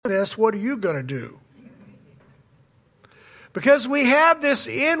this, what are you going to do? Because we have this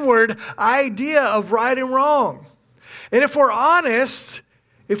inward idea of right and wrong. And if we're honest,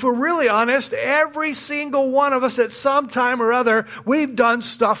 if we're really honest, every single one of us at some time or other, we've done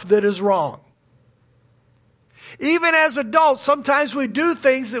stuff that is wrong. Even as adults, sometimes we do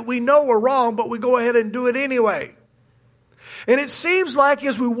things that we know are wrong, but we go ahead and do it anyway. And it seems like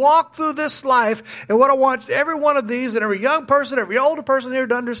as we walk through this life, and what I want every one of these, and every young person, every older person here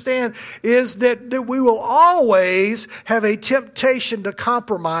to understand, is that we will always have a temptation to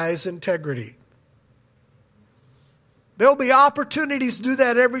compromise integrity. There'll be opportunities to do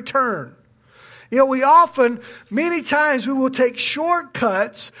that every turn. You know, many times we will take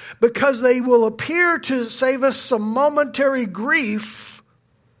shortcuts because they will appear to save us some momentary grief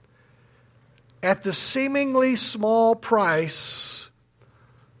at the seemingly small price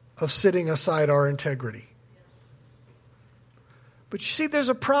of setting aside our integrity. But you see, there's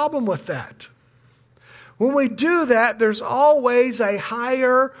a problem with that. When we do that, there's always a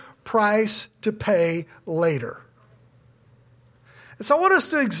higher price to pay later. And so I want us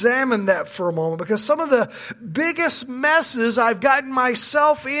to examine that for a moment, because some of the biggest messes I've gotten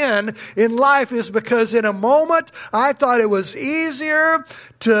myself in life is because in a moment I thought it was easier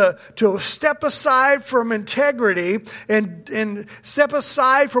to step aside from integrity and step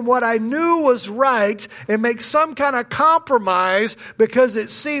aside from what I knew was right and make some kind of compromise because it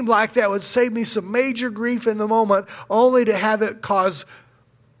seemed like that would save me some major grief in the moment, only to have it cause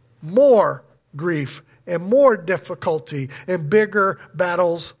more grief and more difficulty and bigger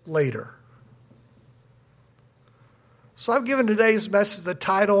battles later. So I've given today's message the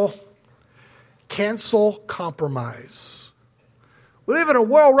title, Cancel Compromise. We live in a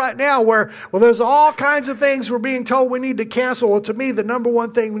world right now where there's all kinds of things we're being told we need to cancel. Well, to me, the number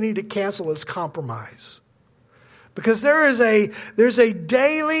one thing we need to cancel is compromise. Because there's a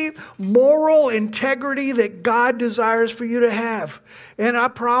daily moral integrity that God desires for you to have. And I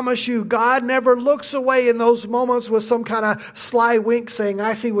promise you, God never looks away in those moments with some kind of sly wink saying,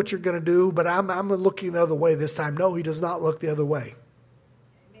 I see what you're going to do, but I'm looking the other way this time. No, he does not look the other way.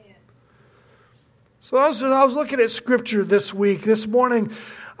 Amen. So I was looking at Scripture this morning.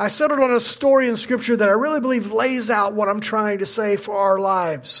 I settled on a story in Scripture that I really believe lays out what I'm trying to say for our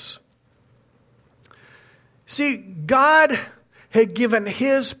lives. See, God had given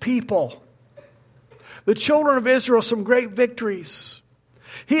His people, the children of Israel, some great victories.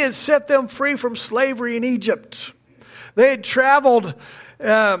 He had set them free from slavery in Egypt. They had traveled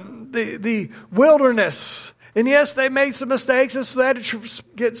the wilderness. And yes, they made some mistakes, and so they had to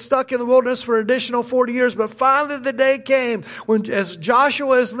get stuck in the wilderness for an additional 40 years. But finally the day came when, as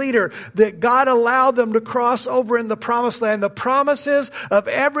Joshua as leader, that God allowed them to cross over in the promised land. The promises of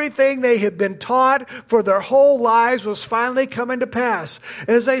everything they had been taught for their whole lives was finally coming to pass.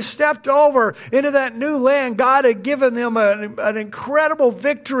 And as they stepped over into that new land, God had given them an incredible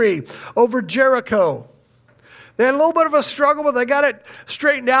victory over Jericho. They had a little bit of a struggle, but they got it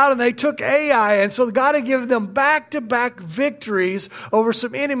straightened out, and they took Ai. And so God had given them back-to-back victories over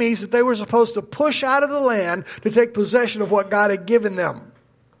some enemies that they were supposed to push out of the land to take possession of what God had given them.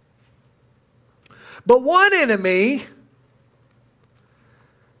 But one enemy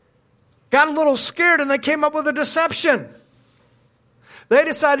got a little scared, and they came up with a deception. They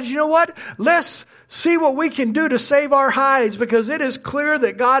decided, you know what? Let's see what we can do to save our hides, because it is clear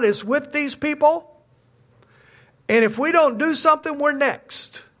that God is with these people. And if we don't do something, we're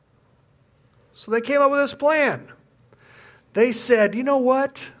next. So they came up with this plan. They said, you know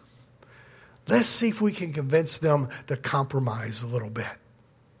what? Let's see if we can convince them to compromise a little bit.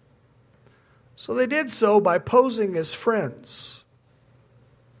 So they did so by posing as friends.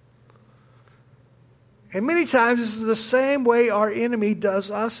 And many times this is the same way our enemy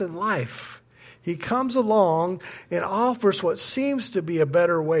does us in life. He comes along and offers what seems to be a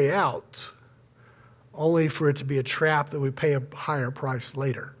better way out, only for it to be a trap that we pay a higher price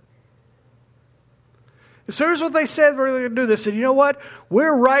later. So here's what they said we're going to do. They said, you know what?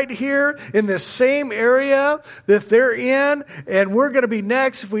 We're right here in this same area that they're in, and we're going to be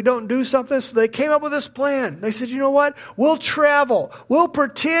next if we don't do something. So they came up with this plan. They said, you know what? We'll travel. We'll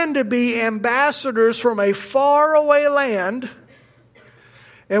pretend to be ambassadors from a faraway land,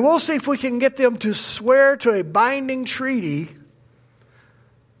 and we'll see if we can get them to swear to a binding treaty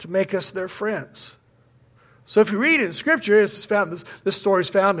to make us their friends. So if you read in Scripture, this story is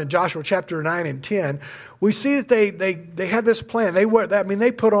found in Joshua chapter 9 and 10. We see that they had this plan.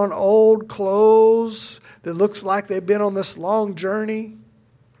 They put on old clothes that looks like they've been on this long journey.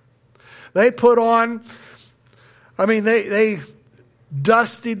 They put on, they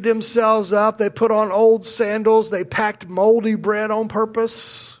dusted themselves up. They put on old sandals. They packed moldy bread on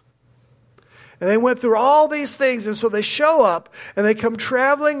purpose. And they went through all these things. And so they show up and they come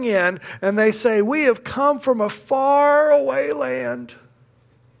traveling in and they say, we have come from a far away land.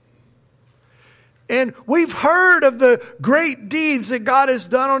 And we've heard of the great deeds that God has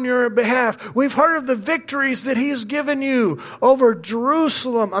done on your behalf. We've heard of the victories that He has given you over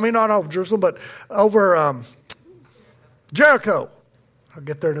Jerusalem. I mean, not over Jerusalem, but over Jericho. I'll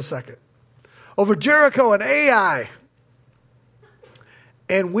get there in a second. Over Jericho and Ai.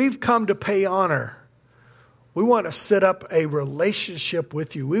 And we've come to pay honor. We want to set up a relationship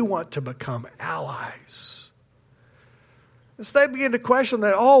with you. We want to become allies. And so they begin to question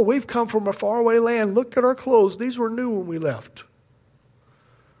that, oh, we've come from a faraway land. Look at our clothes. These were new when we left.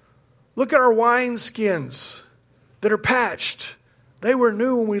 Look at our wineskins that are patched. They were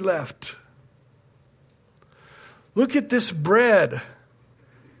new when we left. Look at this bread.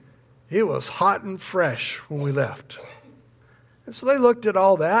 It was hot and fresh when we left. And so they looked at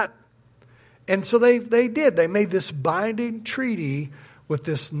all that. And so they did. They made this binding treaty with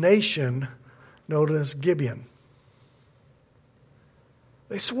this nation known as Gibeon.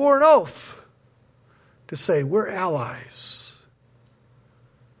 They swore an oath to say, we're allies.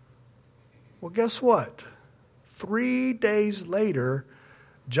 Well, guess what? 3 days later,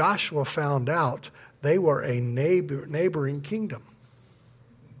 Joshua found out they were a neighboring kingdom.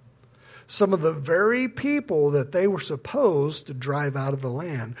 Some of the very people that they were supposed to drive out of the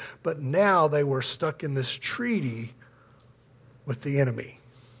land, but now they were stuck in this treaty with the enemy.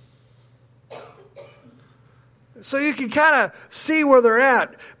 So you can kind of see where they're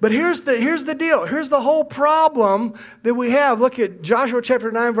at. But here's the deal. Here's the whole problem that we have. Look at Joshua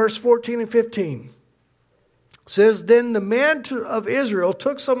chapter 9, verse 14 and 15. It says, then the men of Israel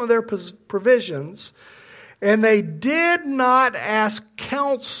took some of their provisions, and they did not ask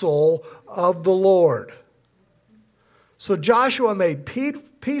counsel of the Lord. So Joshua made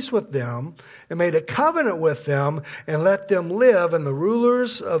peace with them and made a covenant with them and let them live. And the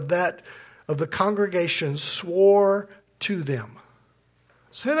rulers of the congregation swore to them.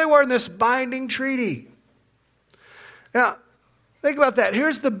 So here they were in this binding treaty. Now, think about that.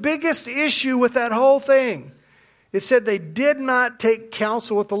 Here's the biggest issue with that whole thing. It said they did not take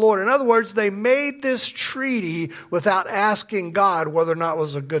counsel with the Lord. In other words, they made this treaty without asking God whether or not it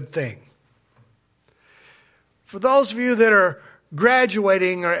was a good thing. For those of you that are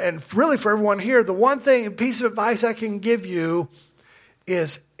graduating, and really for everyone here, the one piece of advice I can give you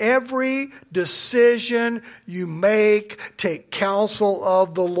is every decision you make, take counsel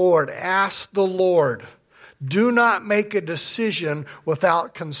of the Lord. Ask the Lord. Do not make a decision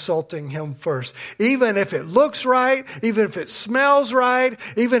without consulting Him first. Even if it looks right, even if it smells right,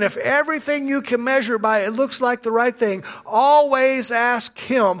 even if everything you can measure by it looks like the right thing, always ask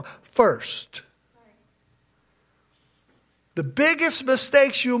Him first. The biggest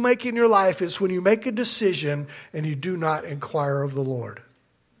mistakes you'll make in your life is when you make a decision and you do not inquire of the Lord.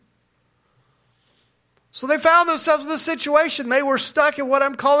 So they found themselves in this situation. They were stuck in what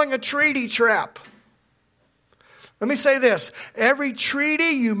I'm calling a treaty trap. Let me say this. Every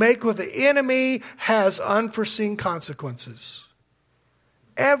treaty you make with the enemy has unforeseen consequences.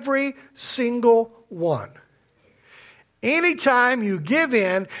 Every single one. Anytime you give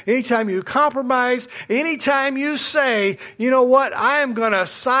in, anytime you compromise, anytime you say, you know what, I am going to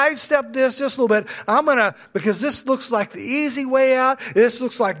sidestep this just a little bit. Because this looks like the easy way out. This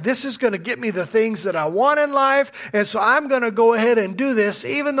looks like this is going to get me the things that I want in life. And so I'm going to go ahead and do this,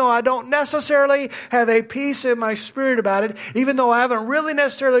 even though I don't necessarily have a peace in my spirit about it, even though I haven't really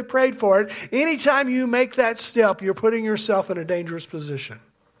necessarily prayed for it. Anytime you make that step, you're putting yourself in a dangerous position.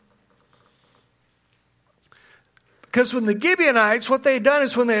 Because when the Gibeonites, what they had done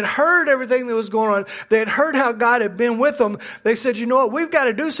is when they had heard everything that was going on, they had heard how God had been with them, they said, you know what, we've got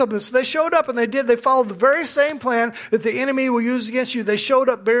to do something. So they showed up and they followed the very same plan that the enemy will use against you. They showed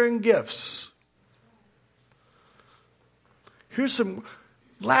up bearing gifts. Here's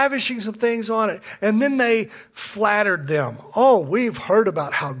lavishing some things on it. And then they flattered them. Oh, we've heard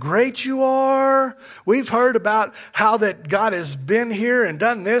about how great you are. We've heard about how that God has been here and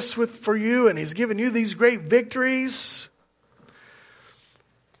done this for you, and He's given you these great victories.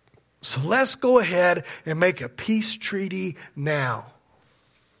 So let's go ahead and make a peace treaty now.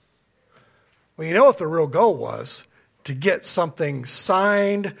 Well, you know what the real goal was? To get something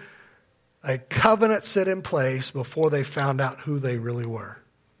signed, a covenant set in place before they found out who they really were.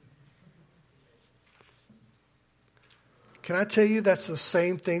 Can I tell you that's the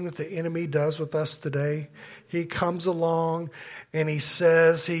same thing that the enemy does with us today? he comes along and he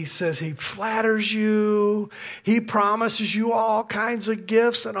says he flatters you. He promises you all kinds of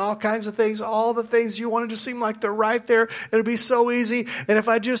gifts and all kinds of things, all the things you wanted to seem like they're right there. It'll be so easy. And if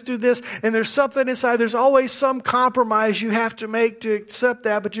I just do this, and there's something inside, there's always some compromise you have to make to accept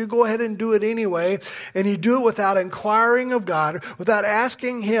that, but you go ahead and do it anyway. And you do it without inquiring of God, without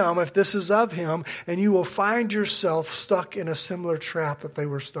asking Him if this is of Him, and you will find yourself stuck in a similar trap that they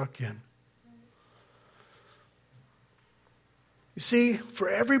were stuck in. You see, for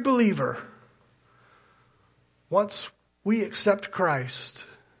every believer, once we accept Christ,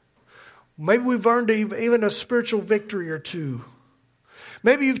 maybe we've earned even a spiritual victory or two.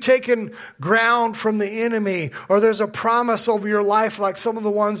 Maybe you've taken ground from the enemy, or there's a promise over your life like some of the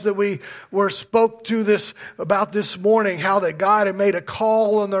ones that we spoke to about this morning, how that God had made a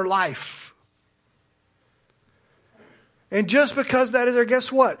call on their life. And just because that is there, guess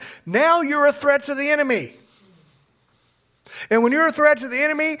what? Now you're a threat to the enemy. And when you're a threat to the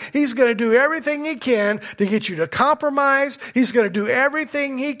enemy, he's going to do everything he can to get you to compromise. He's going to do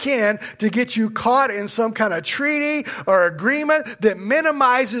everything he can to get you caught in some kind of treaty or agreement that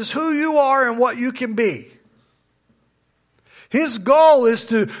minimizes who you are and what you can be. His goal is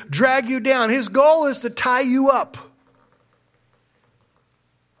to drag you down. His goal is to tie you up.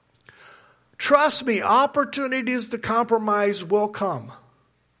 Trust me, opportunities to compromise will come.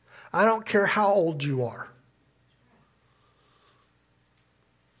 I don't care how old you are.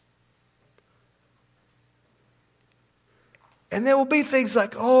 And there will be things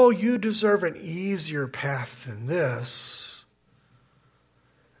like, oh, you deserve an easier path than this.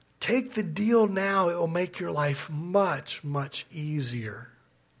 Take the deal now. It will make your life much, much easier.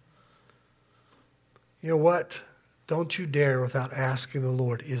 You know what? Don't you dare without asking the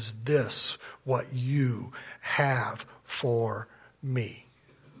Lord, is this what you have for me?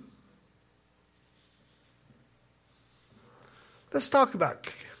 Let's talk about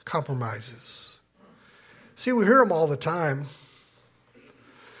compromises. See, we hear them all the time.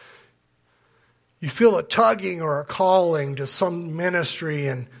 You feel a tugging or a calling to some ministry,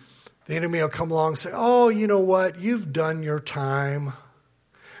 and the enemy will come along and say, oh, you know what? You've done your time.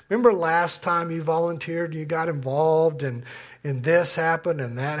 Remember last time you volunteered and you got involved and this happened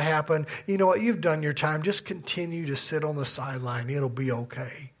and that happened? You know what? You've done your time. Just continue to sit on the sideline. It'll be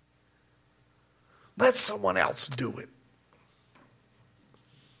okay. Let someone else do it.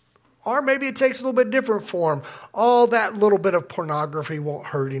 Or maybe it takes a little bit different form. All that little bit of pornography won't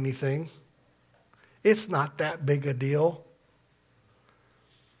hurt anything. It's not that big a deal.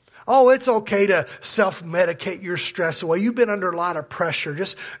 Oh, it's okay to self-medicate your stress away. You've been under a lot of pressure.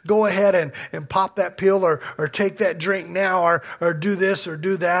 Just go ahead and pop that pill or take that drink now or do this or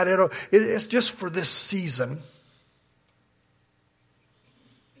do that. It's just for this season.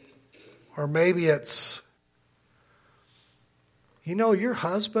 Or maybe it's, you know, your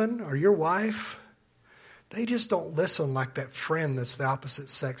husband or your wife, they just don't listen like that friend that's the opposite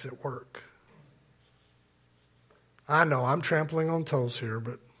sex at work. I know I'm trampling on toes here,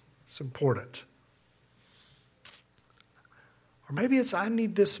 but it's important. Or maybe it's, I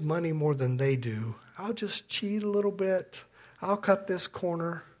need this money more than they do. I'll just cheat a little bit. I'll cut this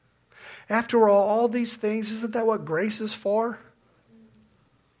corner. After all these things, isn't that what grace is for?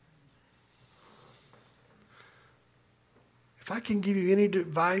 If I can give you any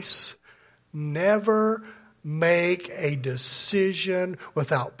advice, never make a decision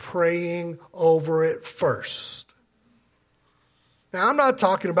without praying over it first. Now, I'm not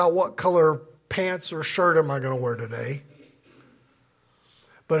talking about what color pants or shirt am I going to wear today.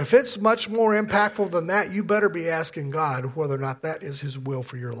 But if it's much more impactful than that, you better be asking God whether or not that is His will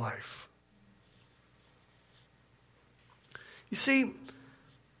for your life. You see,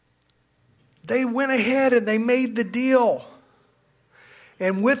 they went ahead and they made the deal.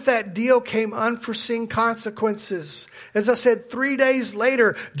 And with that deal came unforeseen consequences. As I said, 3 days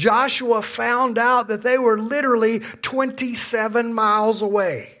later, Joshua found out that they were literally 27 miles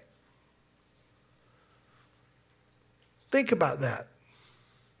away. Think about that.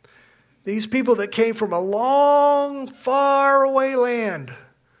 These people that came from a long, far away land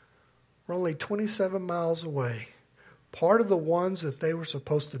were only 27 miles away. Part of the ones that they were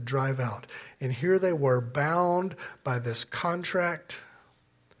supposed to drive out. And here they were bound by this contract.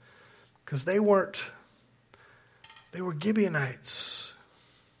 Because they were Gibeonites.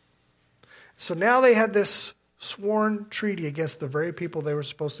 So now they had this sworn treaty against the very people they were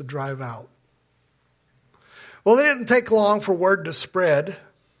supposed to drive out. Well, it didn't take long for word to spread.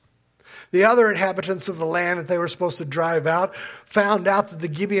 The other inhabitants of the land that they were supposed to drive out found out that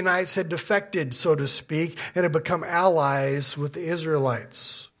the Gibeonites had defected, so to speak, and had become allies with the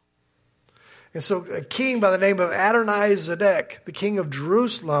Israelites. And so a king by the name of Adonai-Zedek, the king of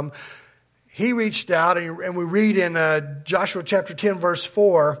Jerusalem, he reached out, and we read in Joshua chapter 10, verse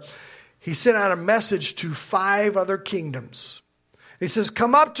 4, he sent out a message to 5 other kingdoms. He says,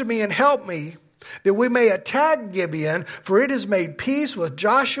 "Come up to me and help me, that we may attack Gibeon, for it has made peace with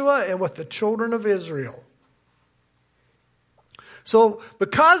Joshua and with the children of Israel." So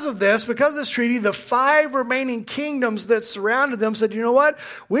because of this treaty, the 5 remaining kingdoms that surrounded them said, you know what?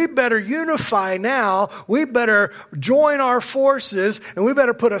 We better unify now. We better join our forces, and we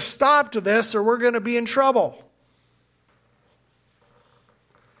better put a stop to this or we're going to be in trouble.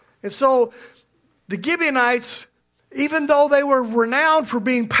 And so the Gibeonites, even though they were renowned for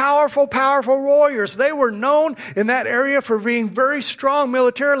being powerful warriors, they were known in that area for being very strong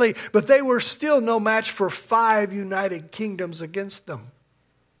militarily, but they were still no match for 5 united kingdoms against them.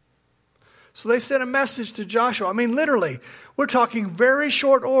 So they sent a message to Joshua. I mean, literally, we're talking very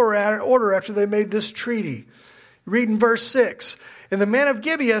short order after they made this treaty. Read in verse 6. "And the men of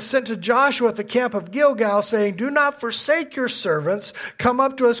Gibeah sent to Joshua at the camp of Gilgal, saying, 'Do not forsake your servants. Come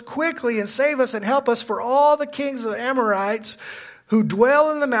up to us quickly and save us and help us, for all the kings of the Amorites who dwell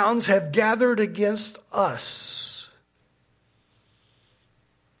in the mountains have gathered against us.'"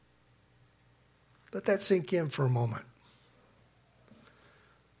 Let that sink in for a moment.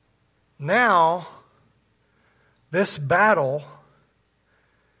 Now, this battle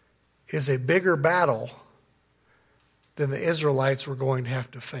is a bigger battle than the Israelites were going to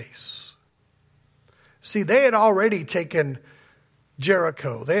have to face. See, they had already taken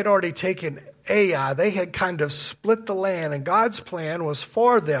Jericho. They had already taken Ai. They had kind of split the land, and God's plan was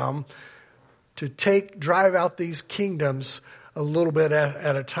for them to drive out these kingdoms a little bit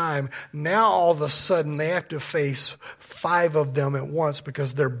at a time. Now, all of a sudden, they have to face 5 of them at once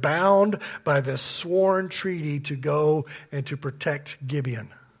because they're bound by this sworn treaty to go and to protect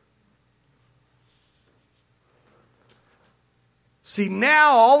Gibeon. See,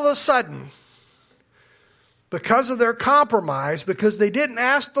 now all of a sudden, because of their compromise, because they didn't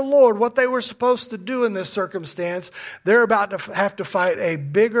ask the Lord what they were supposed to do in this circumstance, they're about to have to fight a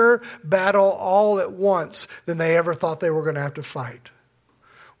bigger battle all at once than they ever thought they were going to have to fight.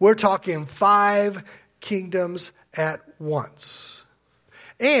 We're talking 5 kingdoms at once.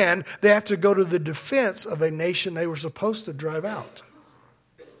 And they have to go to the defense of a nation they were supposed to drive out.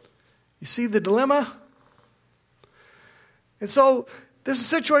 You see the dilemma? And so this is a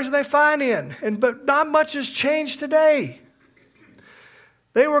situation they find in. But not much has changed today.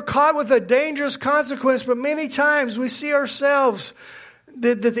 They were caught with a dangerous consequence, but many times we see ourselves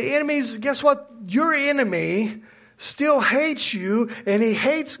that the enemies, guess what? Your enemy still hates you, and he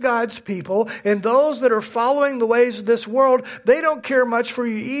hates God's people. And those that are following the ways of this world, they don't care much for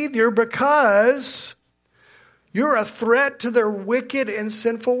you either, because you're a threat to their wicked and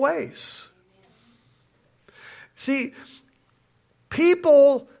sinful ways. See,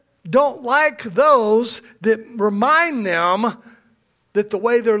 people don't like those that remind them that the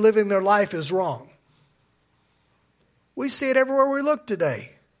way they're living their life is wrong. We see it everywhere we look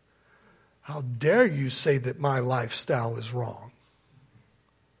today. How dare you say that my lifestyle is wrong?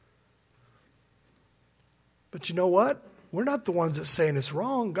 But you know what? We're not the ones that's saying it's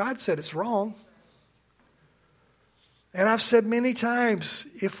wrong. God said it's wrong. And I've said many times,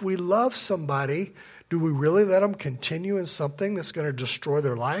 if we love somebody, do we really let them continue in something that's going to destroy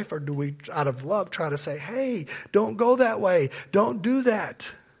their life? Or do we, out of love, try to say, hey, don't go that way. Don't do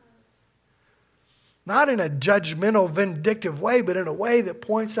that. Not in a judgmental, vindictive way, but in a way that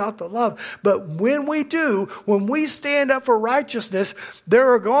points out the love. But when we do, when we stand up for righteousness,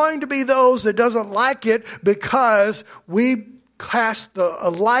 there are going to be those that doesn't like it because we cast a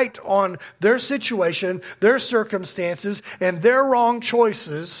light on their situation, their circumstances, and their wrong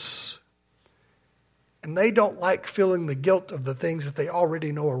choices. And they don't like feeling the guilt of the things that they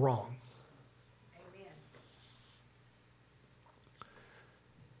already know are wrong.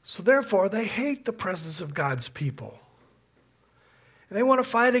 So therefore, they hate the presence of God's people. And they want to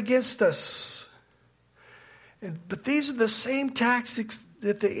fight against us. But these are the same tactics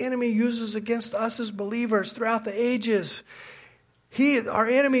that the enemy uses against us as believers throughout the ages. Our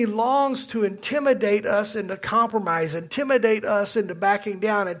enemy longs to intimidate us into compromise, intimidate us into backing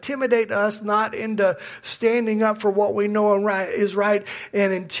down, intimidate us not into standing up for what we know is right,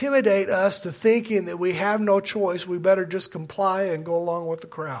 and intimidate us to thinking that we have no choice. We better just comply and go along with the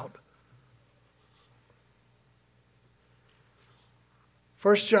crowd.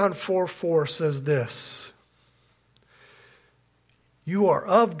 1 John 4:4 says this: "You are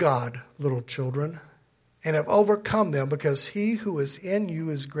of God, little children, and have overcome them, because he who is in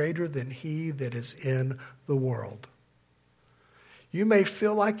you is greater than he that is in the world." You may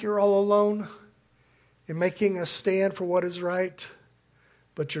feel like you're all alone. in making a stand for what is right,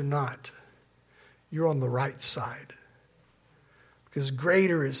 but you're not. You're on the right side. Because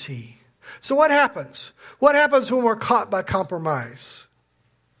greater is He. So what happens? What happens when we're caught by compromise?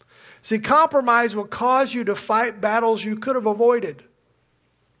 See, compromise will cause you to fight battles you could have avoided.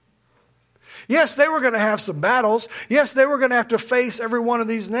 Yes, they were going to have some battles. Yes, they were going to have to face every one of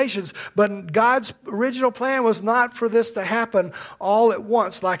these nations. But God's original plan was not for this to happen all at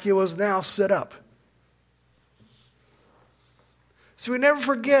once like it was now set up. So we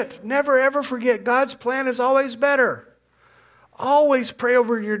never ever forget, God's plan is always better. Always pray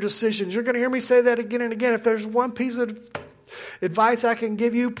over your decisions. You're going to hear me say that again and again. If there's one piece of advice I can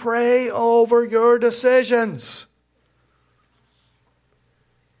give you, pray over your decisions.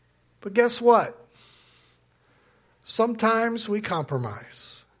 But guess what? Sometimes we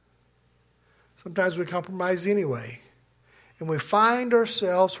compromise. Sometimes we compromise anyway. And we find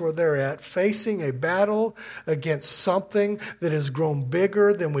ourselves where they're at, facing a battle against something that has grown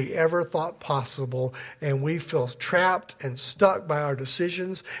bigger than we ever thought possible. And we feel trapped and stuck by our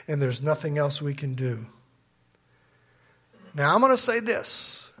decisions, and there's nothing else we can do. Now, I'm going to say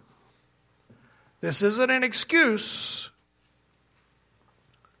this. This isn't an excuse.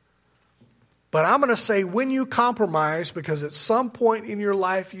 But I'm going to say when you compromise, because at some point in your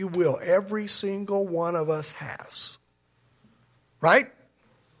life you will. Every single one of us has. Right?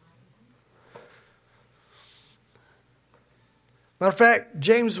 Matter of fact,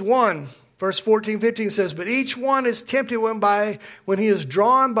 James 1, verse 14, 15 says, but each one is tempted when he is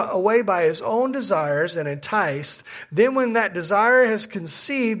drawn away by his own desires and enticed. Then when that desire has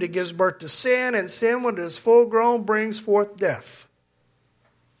conceived, it gives birth to sin, and sin, when it is full grown, brings forth death.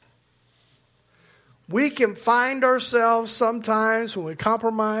 We can find ourselves sometimes when we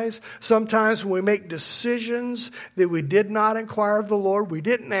compromise, sometimes when we make decisions that we did not inquire of the Lord. We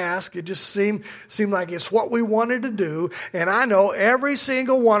didn't ask. It just seemed like it's what we wanted to do. And I know every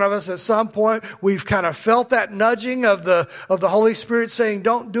single one of us at some point, we've kind of felt that nudging of the Holy Spirit saying,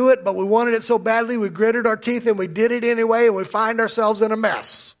 don't do it. But we wanted it so badly, we gritted our teeth and we did it anyway, and we find ourselves in a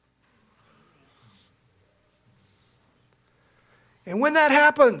mess. And when that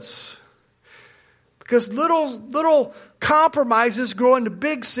happens, because little compromises grow into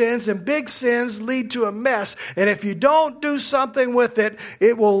big sins, and big sins lead to a mess. And if you don't do something with it,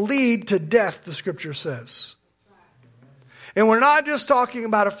 it will lead to death, the Scripture says. And we're not just talking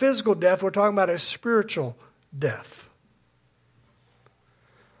about a physical death, we're talking about a spiritual death.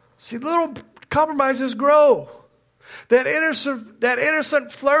 See, little compromises grow. That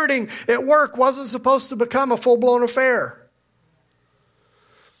innocent flirting at work wasn't supposed to become a full-blown affair.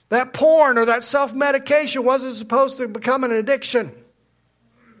 That porn or that self-medication wasn't supposed to become an addiction.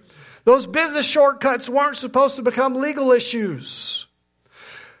 Those business shortcuts weren't supposed to become legal issues.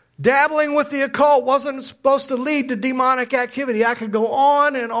 Dabbling with the occult wasn't supposed to lead to demonic activity. I could go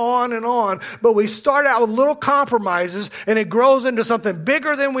on and on and on. But we start out with little compromises, and it grows into something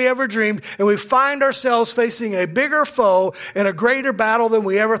bigger than we ever dreamed. And we find ourselves facing a bigger foe and a greater battle than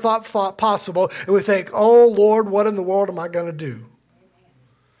we ever thought possible. And we think, oh Lord, what in the world am I going to do?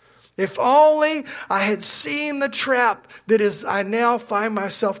 If only I had seen the trap that I now find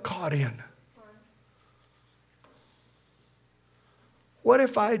myself caught in. What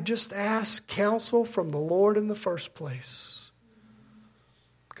if I just asked counsel from the Lord in the first place?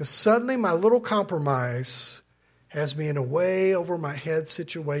 Because suddenly my little compromise has me in a way over my head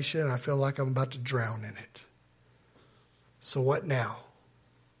situation, and I feel like I'm about to drown in it. So what now?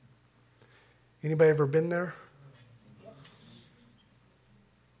 Anybody ever been there?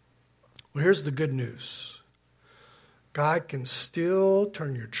 Well, here's the good news. God can still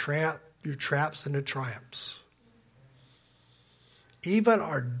turn your traps into triumphs. Even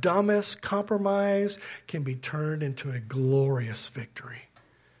our dumbest compromise can be turned into a glorious victory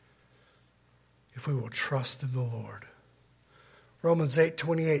if we will trust in the Lord. Romans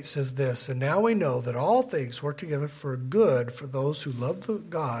 8:28 says this, and now we know that all things work together for good for those who love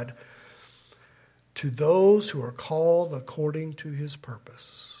God, to those who are called according to His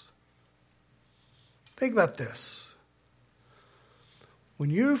purpose. Think about this. When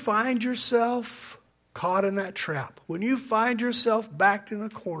you find yourself caught in that trap, when you find yourself backed in a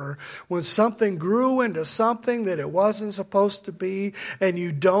corner, when something grew into something that it wasn't supposed to be, and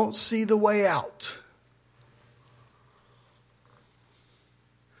you don't see the way out,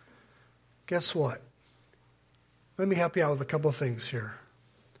 guess what? Let me help you out with a couple of things here.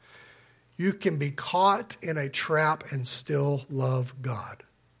 You can be caught in a trap and still love God.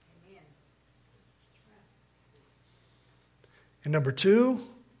 And number two,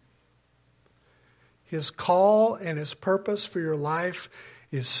 His call and His purpose for your life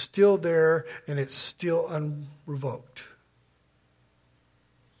is still there and it's still unrevoked.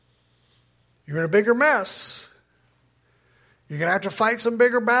 You're in a bigger mess. You're going to have to fight some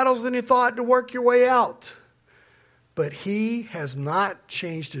bigger battles than you thought to work your way out. But he has not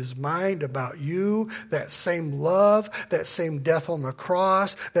changed his mind about you. That same love, that same death on the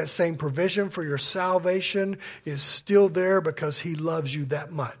cross, that same provision for your salvation is still there because he loves you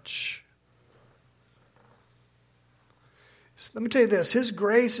that much. So let me tell you this. His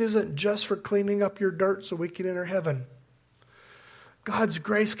grace isn't just for cleaning up your dirt so we can enter heaven. God's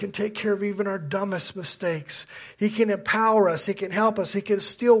grace can take care of even our dumbest mistakes. He can empower us. He can help us. He can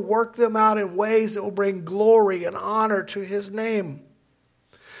still work them out in ways that will bring glory and honor to his name.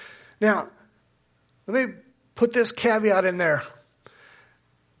 Now, let me put this caveat in there.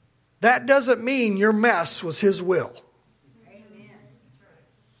 That doesn't mean your mess was his will. Amen.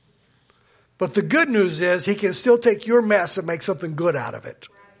 But the good news is he can still take your mess and make something good out of it.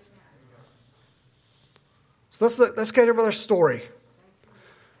 So let's get another story.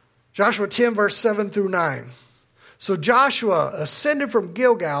 Joshua 10, verse 7 through 9. So Joshua ascended from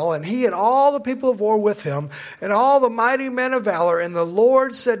Gilgal, and he and all the people of war with him, and all the mighty men of valor. And the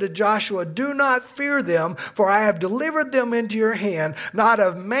Lord said to Joshua, do not fear them, for I have delivered them into your hand. Not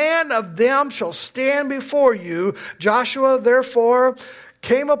a man of them shall stand before you. Joshua therefore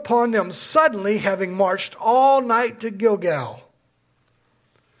came upon them suddenly, having marched all night to Gilgal.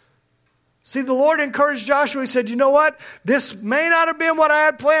 See, the Lord encouraged Joshua. He said, you know what? This may not have been what I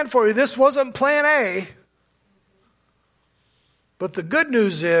had planned for you. This wasn't plan A. But the good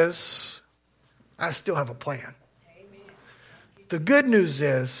news is, I still have a plan. Amen. The good news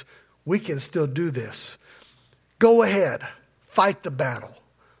is, we can still do this. Go ahead. Fight the battle.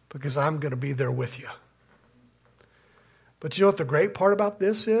 Because I'm going to be there with you. But you know what the great part about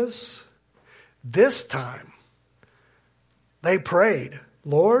this is? This time, they prayed,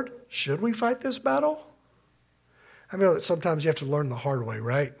 Lord, should we fight this battle? I know that sometimes you have to learn the hard way,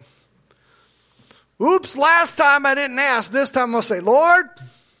 right? Oops, last time I didn't ask. This time I'll say, Lord.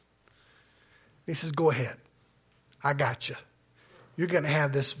 He says, go ahead. I got you. You're going to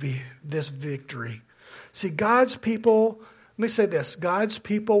have this victory. See, God's people, let me say this. God's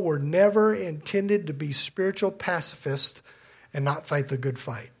people were never intended to be spiritual pacifists and not fight the good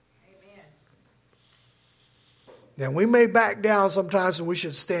fight. Now, we may back down sometimes and we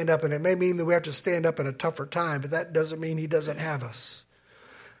should stand up, and it may mean that we have to stand up in a tougher time, but that doesn't mean he doesn't have us.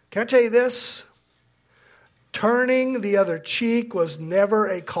 Can I tell you this? Turning the other cheek was never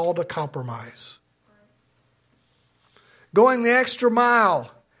a call to compromise. Going the extra mile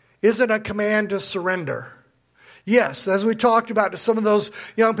isn't a command to surrender. Yes, as we talked about to some of those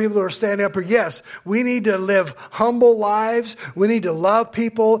young people who are standing up here, yes, we need to live humble lives. We need to love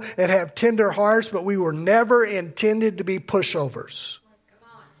people and have tender hearts, but we were never intended to be pushovers.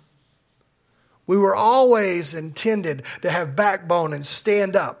 We were always intended to have backbone and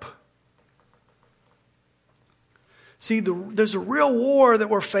stand up. See, there's a real war that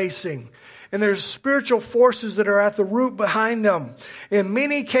we're facing. And there's spiritual forces that are at the root behind them. In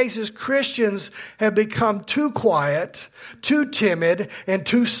many cases, Christians have become too quiet, too timid, and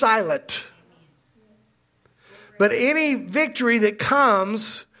too silent. But any victory that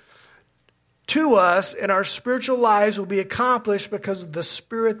comes to us in our spiritual lives will be accomplished because of the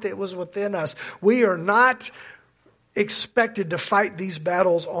Spirit that was within us. We are not expected to fight these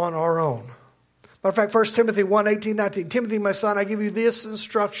battles on our own. Matter of fact, 1 Timothy 1, 18, 19. Timothy, my son, I give you this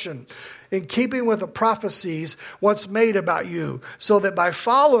instruction in keeping with the prophecies once made about you, so that by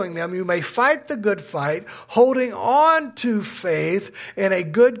following them you may fight the good fight, holding on to faith and a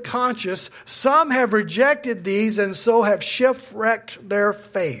good conscience. Some have rejected these and so have shipwrecked their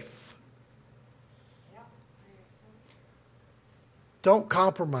faith. Don't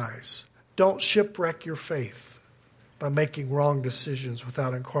compromise. Don't shipwreck your faith by making wrong decisions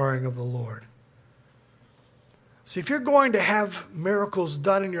without inquiring of the Lord. See, if you're going to have miracles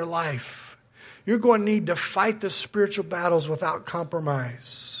done in your life, you're going to need to fight the spiritual battles without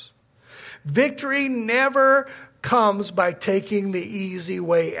compromise. Victory never comes by taking the easy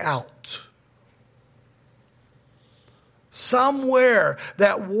way out. Somewhere,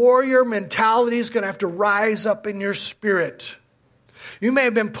 that warrior mentality is going to have to rise up in your spirit. You may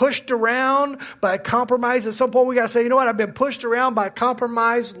have been pushed around by compromise. At some point, we got to say, you know what? I've been pushed around by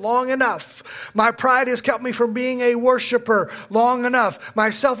compromise long enough. My pride has kept me from being a worshiper long enough. My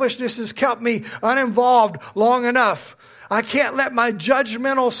selfishness has kept me uninvolved long enough. I can't let my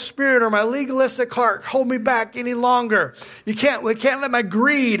judgmental spirit or my legalistic heart hold me back any longer. We can't let my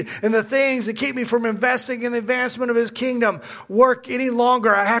greed and the things that keep me from investing in the advancement of His kingdom work any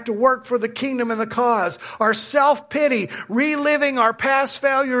longer. I have to work for the kingdom and the cause. Our self-pity, reliving our past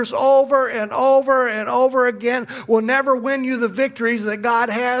failures over and over and over again, will never win you the victories that God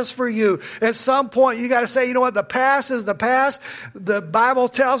has for you. At some point, you got to say, you know what? The past is the past. The Bible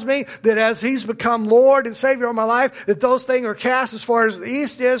tells me that as He's become Lord and Savior of my life, that those things are cast as far as the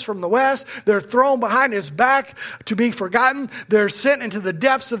east is from the west. They're thrown behind His back to be forgotten. They're sent into the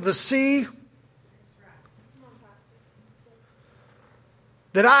depths of the sea.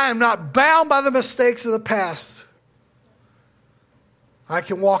 That I am not bound by the mistakes of the past. I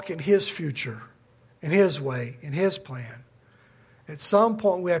can walk in His future, in His way, in His plan. At some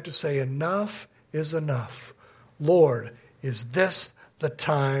point we have to say, enough is enough. Lord, is this the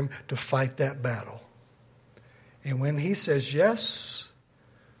time to fight that battle? And when He says yes,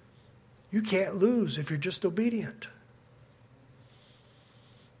 you can't lose if you're just obedient.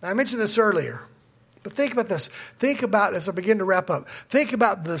 Now, I mentioned this earlier, but think about this. Think about, as I begin to wrap up, think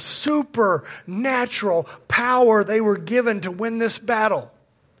about the supernatural power they were given to win this battle.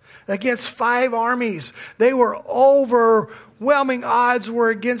 Against 5 armies. They were overwhelming odds were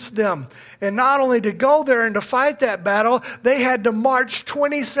against them. And not only to go there and to fight that battle, they had to march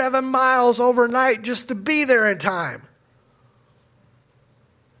 27 miles overnight just to be there in time.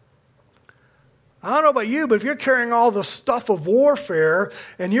 I don't know about you, but if you're carrying all the stuff of warfare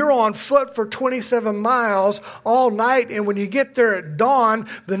and you're on foot for 27 miles all night, and when you get there at dawn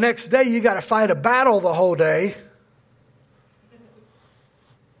the next day, you got to fight a battle the whole day.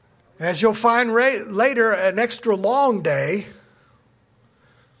 As you'll find later, an extra long day.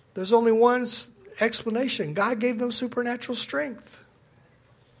 There's only one explanation. God gave them supernatural strength.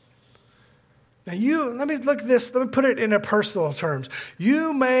 Now let me look at this. Let me put it in a personal terms.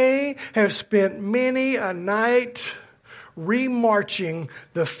 You may have spent many a night remarching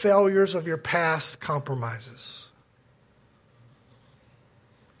the failures of your past compromises.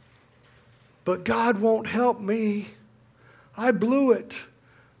 But God won't help me. I blew it.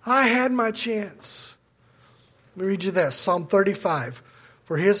 I had my chance. Let me read you this. Psalm 35.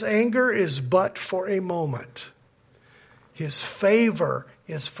 For His anger is but for a moment. His favor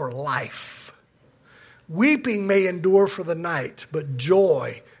is for life. Weeping may endure for the night, but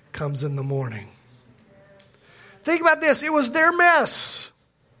joy comes in the morning. Think about this. It was their mess.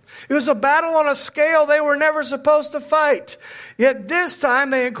 It was a battle on a scale they were never supposed to fight. Yet this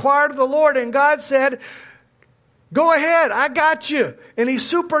time they inquired of the Lord, and God said, go ahead, I got you. And He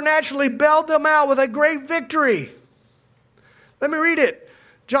supernaturally bailed them out with a great victory. Let me read it.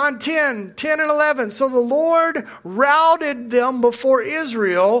 John 10 and 11. So the Lord routed them before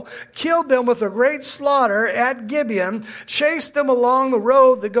Israel, killed them with a great slaughter at Gibeon, chased them along the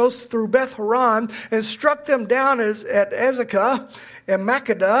road that goes through Beth Horon, and struck them down at Ezekah and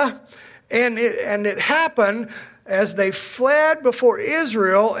Makkedah. And it happened as they fled before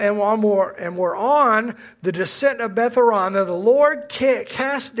Israel and were on the descent of Beth Horon, that the Lord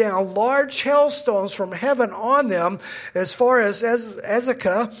cast down large hailstones from heaven on them as far as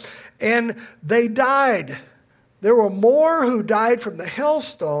Ezekah, and they died. There were more who died from the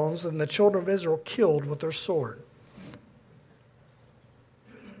hailstones than the children of Israel killed with their sword.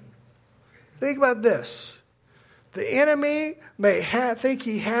 Think about this. The enemy may think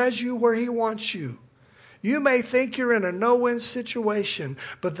he has you where he wants you. You may think you're in a no-win situation,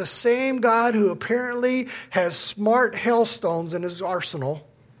 but the same God who apparently has smart hailstones in His arsenal.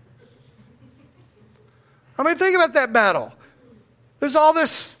 I mean, think about that battle. There's all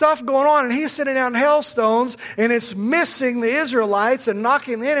this stuff going on, and He's sitting down hailstones, and it's missing the Israelites and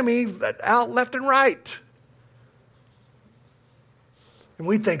knocking the enemy out left and right. And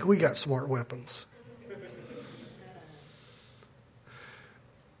we think we got smart weapons.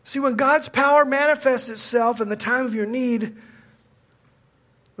 See, when God's power manifests itself in the time of your need,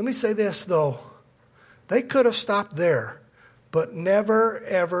 let me say this, though. They could have stopped there, but never,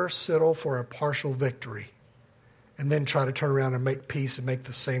 ever settle for a partial victory and then try to turn around and make peace and make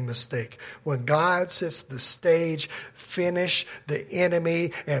the same mistake. When God sets the stage, finish the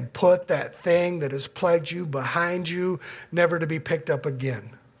enemy and put that thing that has plagued you behind you, never to be picked up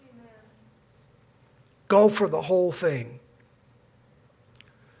again. Amen. Go for the whole thing.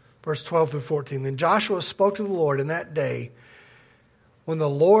 Verse 12 through 14. Then Joshua spoke to the Lord in that day when the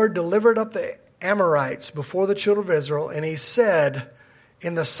Lord delivered up the Amorites before the children of Israel. And he said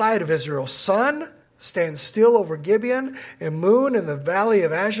in the sight of Israel, Sun, stand still over Gibeon, and moon in the valley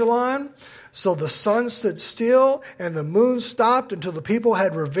of Ajalon. So the sun stood still, and the moon stopped until the people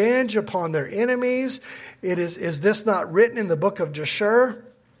had revenge upon their enemies. Is this not written in the book of Jasher?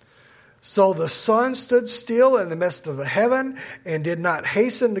 So the sun stood still in the midst of the heaven, and did not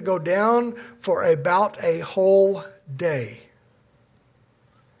hasten to go down for about a whole day.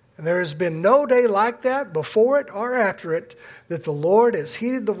 And there has been no day like that before it or after it, that the Lord has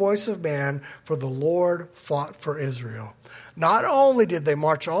heeded the voice of man, for the Lord fought for Israel. Not only did they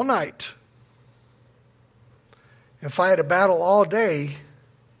march all night and fight a battle all day,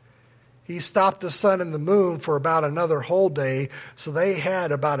 he stopped the sun and the moon for about another whole day. So they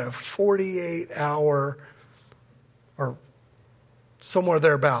had about a 48-hour, or somewhere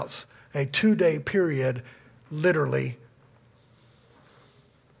thereabouts, a 2-day period, literally.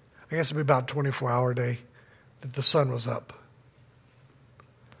 I guess it'd be about a 24-hour day that the sun was up.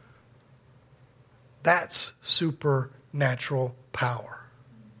 That's supernatural power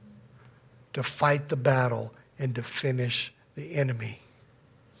to fight the battle and to finish the enemy.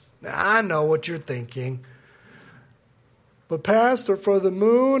 Now, I know what you're thinking. But Pastor, for the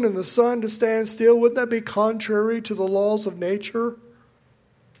moon and the sun to stand still, wouldn't that be contrary to the laws of nature?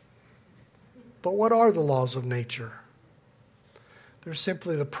 But what are the laws of nature? They're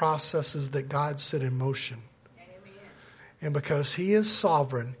simply the processes that God set in motion. Amen. And because He is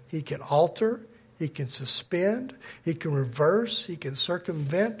sovereign, He can alter, He can suspend, He can reverse, He can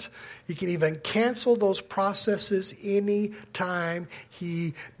circumvent, He can even cancel those processes any time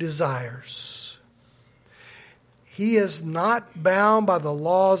He desires. He is not bound by the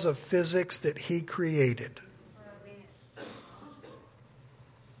laws of physics that He created.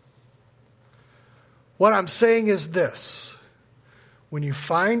 What I'm saying is this. When you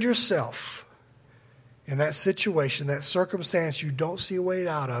find yourself in that situation, that circumstance you don't see a way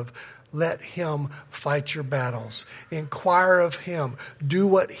out of, let Him fight your battles. Inquire of Him. Do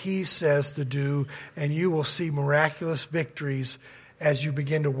what He says to do, and you will see miraculous victories as you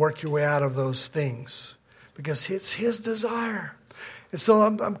begin to work your way out of those things. Because it's His desire. And so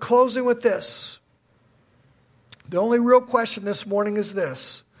I'm closing with this. The only real question this morning is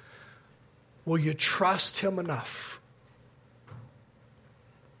this. Will you trust Him enough?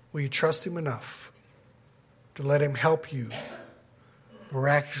 Will you trust Him enough to let Him help you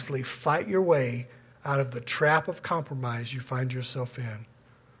miraculously fight your way out of the trap of compromise you find yourself in?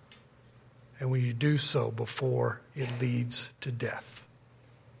 And will you do so before it leads to death?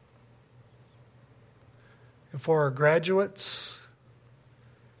 And for our graduates,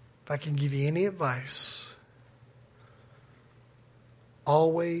 if I can give you any advice,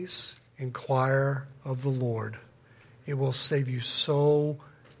 always inquire of the Lord. It will save you so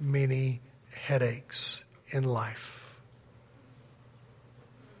many headaches in life.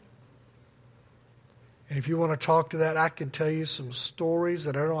 And if you want to talk to that, I can tell you some stories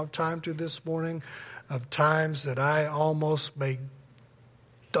that I don't have time to this morning of times that I almost made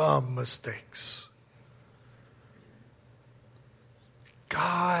dumb mistakes.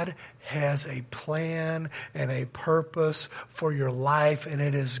 God has a plan and a purpose for your life, and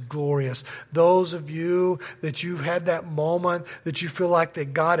it is glorious. Those of you that you've had that moment that you feel like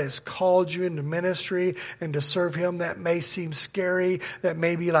that God has called you into ministry and to serve Him, that may seem scary, that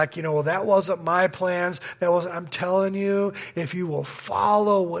may be like, well, that wasn't my plans. I'm telling you, if you will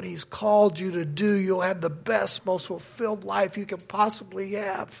follow what He's called you to do, you'll have the best, most fulfilled life you can possibly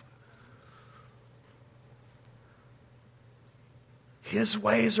have. His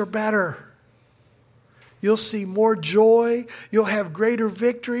ways are better. You'll see more joy. You'll have greater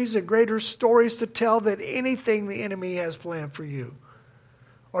victories and greater stories to tell than anything the enemy has planned for you,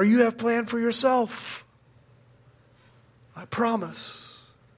 or you have planned for yourself. I promise.